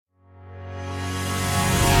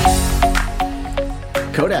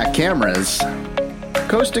Kodak cameras,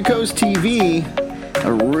 coast-to-coast TV,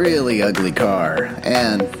 a really ugly car,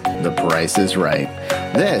 and the price is right.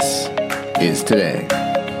 This is Today.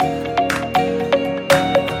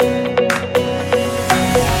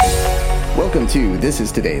 Welcome to This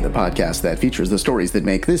Is Today, the podcast that features the stories that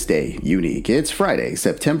make this day unique. It's Friday,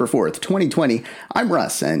 September 4th, 2020. I'm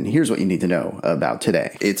Russ, and here's what you need to know about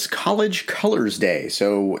today. It's College Colors Day,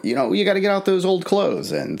 so, you got to get out those old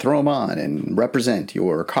clothes and throw them on and represent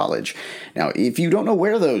your college. Now, if you don't know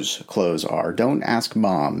where those clothes are, don't ask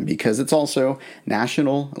mom, because it's also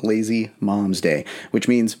National Lazy Moms Day, which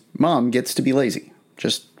means mom gets to be lazy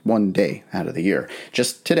just one day out of the year,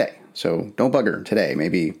 just today. So don't bug her today,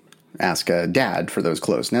 maybe ask dad for those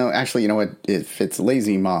clothes. Now, actually, you know what? If it's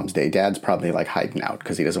Lazy Mom's Day, dad's probably like hiding out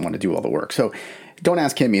because he doesn't want to do all the work. So don't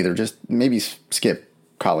ask him either. Just maybe skip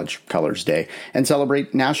College Colors Day and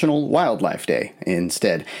celebrate National Wildlife Day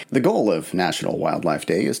instead. The goal of National Wildlife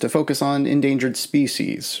Day is to focus on endangered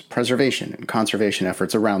species, preservation, and conservation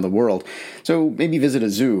efforts around the world. So maybe visit a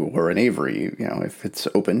zoo or an aviary, if it's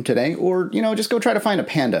open today, or, just go try to find a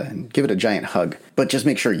panda and give it a giant hug. But just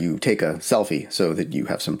make sure you take a selfie so that you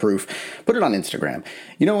have some proof. Put it on Instagram.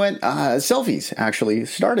 You know what? Selfies actually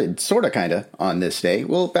started kinda on this day.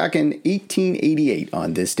 Well, back in 1888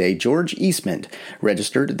 on this day, George Eastman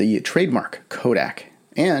registered the trademark Kodak,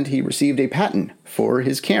 and he received a patent for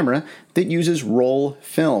his camera that uses roll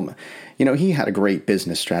film. He had a great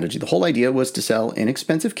business strategy. The whole idea was to sell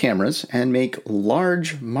inexpensive cameras and make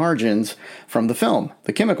large margins from the film,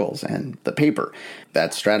 the chemicals, and the paper.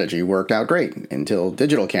 That strategy worked out great until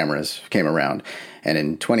digital cameras came around. And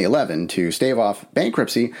in 2011, to stave off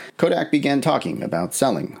bankruptcy, Kodak began talking about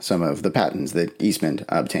selling some of the patents that Eastman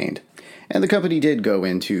obtained. And the company did go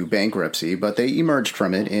into bankruptcy, but they emerged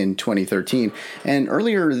from it in 2013. And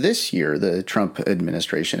earlier this year, the Trump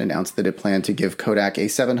administration announced that it planned to give Kodak a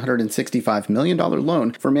 $765 million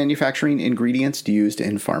loan for manufacturing ingredients used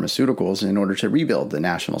in pharmaceuticals in order to rebuild the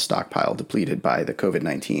national stockpile depleted by the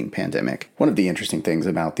COVID-19 pandemic. One of the interesting things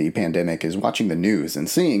about the pandemic is watching the news and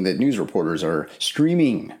seeing that news reporters are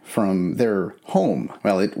streaming from their home.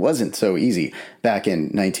 Well, it wasn't so easy back in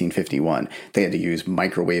 1951. They had to use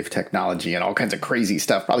microwave technology and all kinds of crazy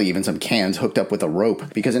stuff, probably even some cans hooked up with a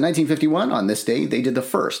rope, because in 1951, on this day, they did the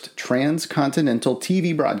first transcontinental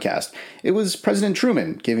TV broadcast. It was President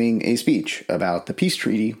Truman giving a speech about the peace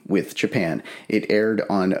treaty with Japan. It aired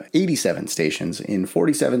on 87 stations in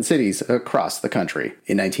 47 cities across the country.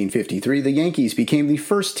 In 1953, the Yankees became the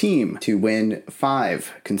first team to win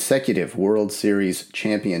 5 consecutive World Series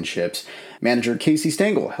championships. Manager Casey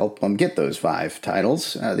Stengel helped them get those 5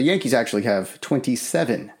 titles. The Yankees actually have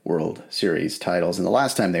 27 World Series titles, and the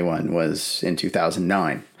last time they won was in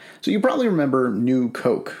 2009. So you probably remember New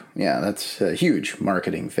Coke. Yeah, that's a huge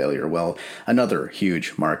marketing failure. Well, another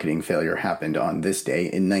huge marketing failure happened on this day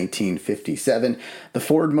in 1957. The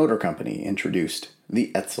Ford Motor Company introduced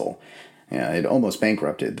the Edsel. Yeah, it almost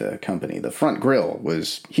bankrupted the company. The front grille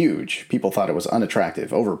was huge. People thought it was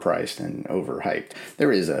unattractive, overpriced, and overhyped.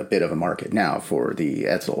 There is a bit of a market now for the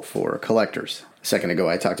Edsel for collectors. A second ago,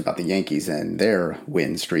 I talked about the Yankees and their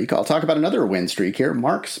win streak. I'll talk about another win streak here.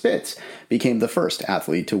 Mark Spitz became the first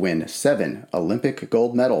athlete to win 7 Olympic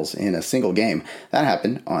gold medals in a single game. That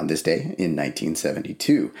happened on this day in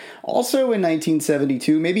 1972. Also in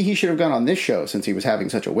 1972, maybe he should have gone on this show since he was having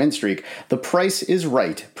such a win streak, The Price is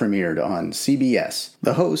Right premiered on CBS.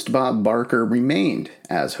 The host, Bob Barker, remained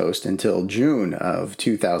as host until June of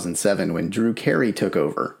 2007 when Drew Carey took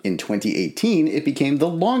over. In 2018, it became the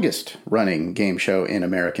longest running game show in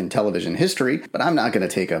American television history, but I'm not going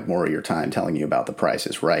to take up more of your time telling you about The Price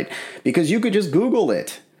is Right, because you could just Google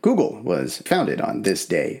it. Google was founded on this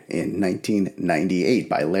day in 1998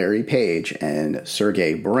 by Larry Page and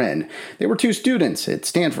Sergey Brin. They were 2 students at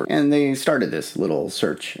Stanford, and they started this little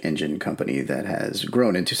search engine company that has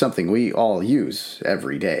grown into something we all use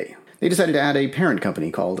every day. They decided to add a parent company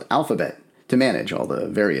called Alphabet to manage all the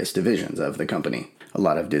various divisions of the company. A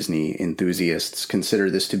lot of Disney enthusiasts consider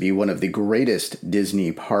this to be one of the greatest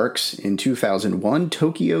Disney parks. In 2001,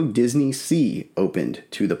 Tokyo Disney Sea opened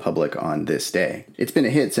to the public on this day. It's been a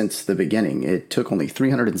hit since the beginning. It took only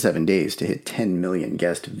 307 days to hit 10 million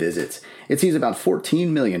guest visits. It sees about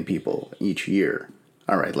 14 million people each year.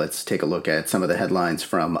 All right, let's take a look at some of the headlines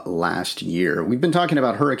from last year. We've been talking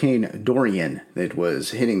about Hurricane Dorian that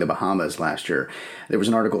was hitting the Bahamas last year. There was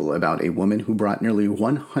an article about a woman who brought nearly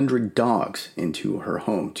 100 dogs into her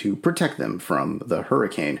home to protect them from the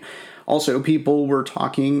hurricane. Also, people were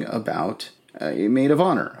talking about a maid of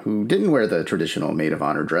honor who didn't wear the traditional maid of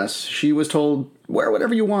honor dress. She was told, wear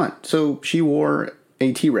whatever you want. So she wore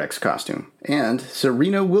a T-Rex costume. And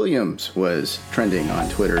Serena Williams was trending on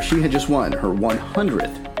Twitter. She had just won her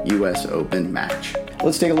 100th U.S. Open match.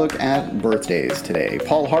 Let's take a look at birthdays today.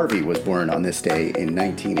 Paul Harvey was born on this day in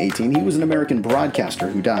 1918. He was an American broadcaster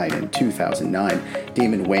who died in 2009.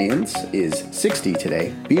 Damon Wayans is 60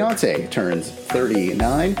 today. Beyonce turns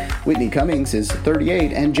 39. Whitney Cummings is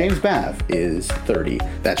 38. And James Bav is 30.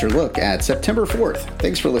 That's your look at September 4th.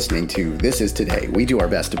 Thanks for listening to This Is Today. We do our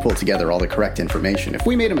best to pull together all the correct information. If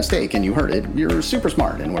we made a mistake and you heard it, you're super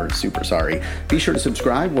smart and we're super sorry. Be sure to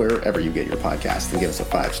subscribe wherever you get your podcasts and give us a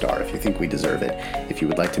 5-star if you think we deserve it. If you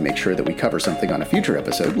would like to make sure that we cover something on a future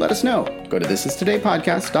episode, let us know. Go to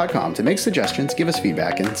thisistodaypodcast.com to make suggestions, give us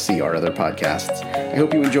feedback, and see our other podcasts. I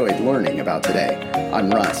hope you enjoyed learning about today. I'm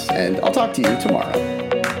Russ, and I'll talk to you tomorrow.